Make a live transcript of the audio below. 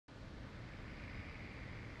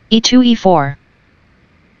e2 e4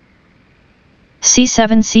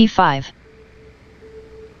 c7 c5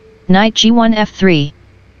 knight g1 f3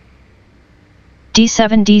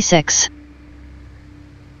 d7 d6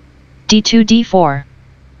 d2 d4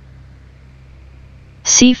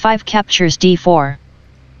 c5 captures d4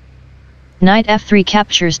 knight f3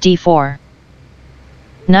 captures d4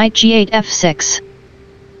 knight g8 f6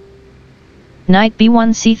 knight b1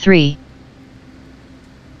 c3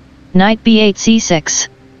 knight b8 c6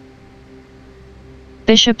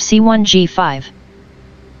 bishop c1 g5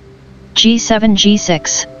 g7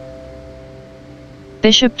 g6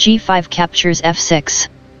 bishop g5 captures f6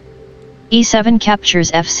 e7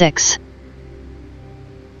 captures f6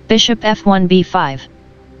 bishop f1 b5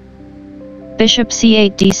 bishop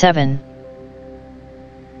c8 d7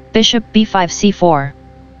 bishop b5 c4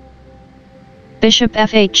 bishop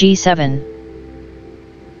f8 g7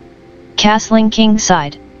 castling king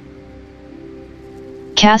side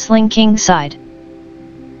castling king side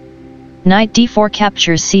knight d4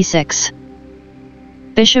 captures c6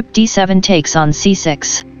 bishop d7 takes on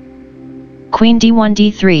c6 queen d1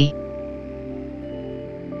 d3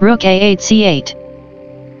 rook a8 c8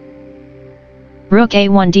 rook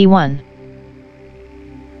a1 d1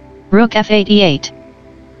 rook f8 e8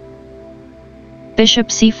 bishop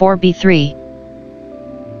c4 b3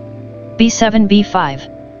 b7 b5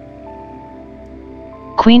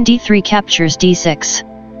 queen d3 captures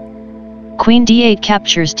d6 queen d8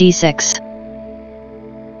 captures d6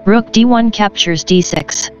 rook d1 captures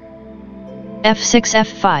d6 f6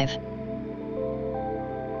 f5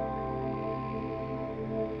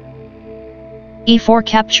 e4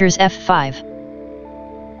 captures f5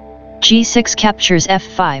 g6 captures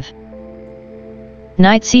f5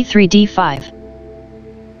 knight c3 d5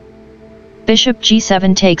 bishop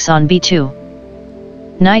g7 takes on b2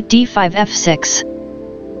 knight d5 f6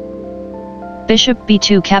 bishop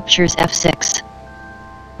b2 captures f6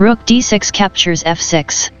 rook d6 captures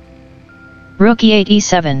f6 rook e8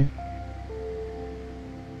 e7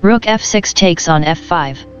 rook f6 takes on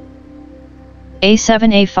f5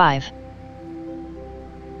 a7 a5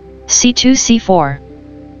 c2 c4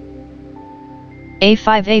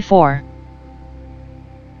 a5 a4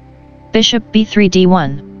 bishop b3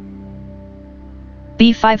 d1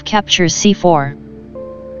 b5 captures c4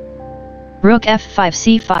 rook f5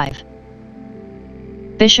 c5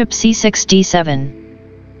 bishop c6 d7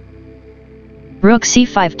 rook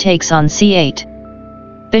c5 takes on c8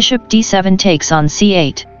 bishop d7 takes on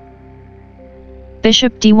c8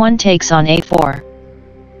 bishop d1 takes on a4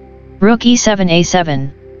 rook e7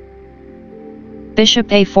 a7 bishop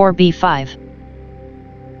a4 b5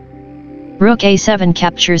 rook a7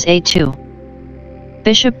 captures a2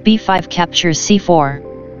 bishop b5 captures c4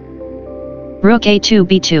 rook a2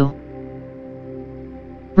 b2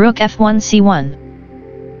 rook f1 c1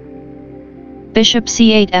 bishop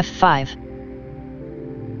c8 f5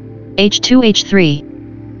 h2 h3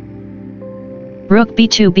 rook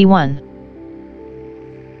b2 b1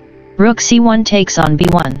 rook c1 takes on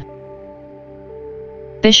b1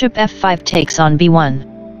 bishop f5 takes on b1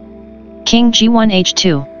 king g1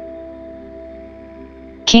 h2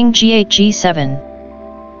 king g8 g7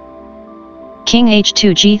 king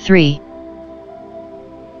h2 g3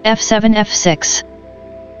 f7 f6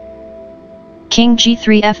 king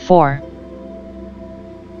g3 f4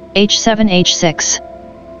 h7 h6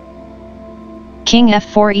 king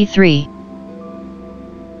f4 e3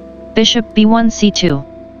 bishop b1 c2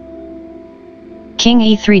 king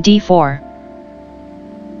e3 d4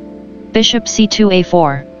 bishop c2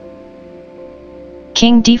 a4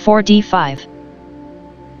 king d4 d5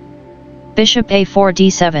 bishop a4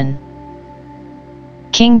 d7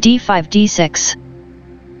 king d5 d6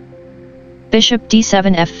 bishop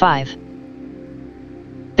d7 f5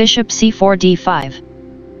 bishop c4 d5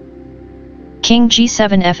 king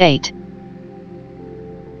g7 f8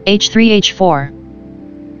 h3 h4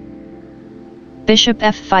 bishop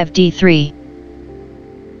f5 d3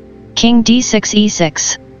 king d6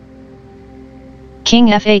 e6 king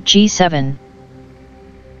f8 g7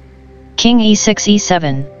 king e6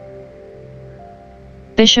 e7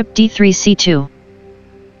 bishop d3 c2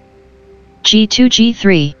 g2 g3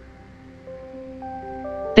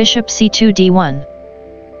 bishop c2 d1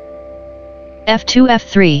 f2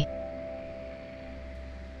 f3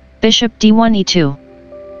 bishop d1 e2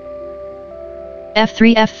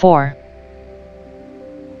 f3 f4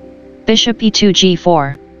 bishop e2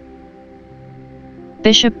 g4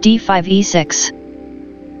 bishop d5 e6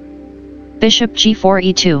 bishop g4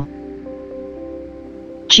 e2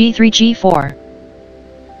 g3 g4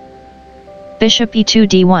 bishop e2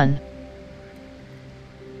 d1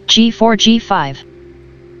 g4 g5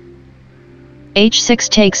 h6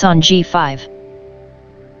 takes on g5.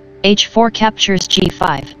 h4 captures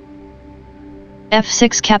g5.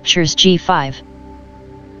 f6 captures g5.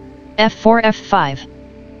 f4 f5.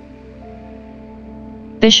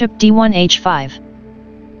 Bishop d1 h5.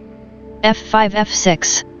 f5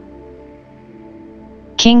 f6.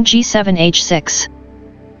 King g7 h6.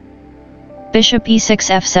 Bishop e6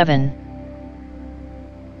 f7.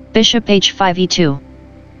 Bishop h5 e2.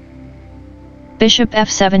 Bishop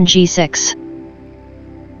f7 g6.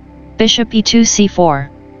 Bishop e2 c4.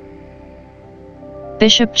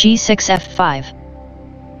 Bishop g6 f5.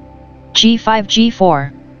 g5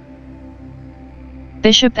 g4.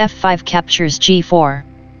 Bishop f5 captures g4.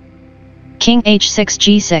 King h6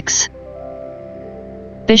 g6.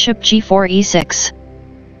 Bishop g4 e6.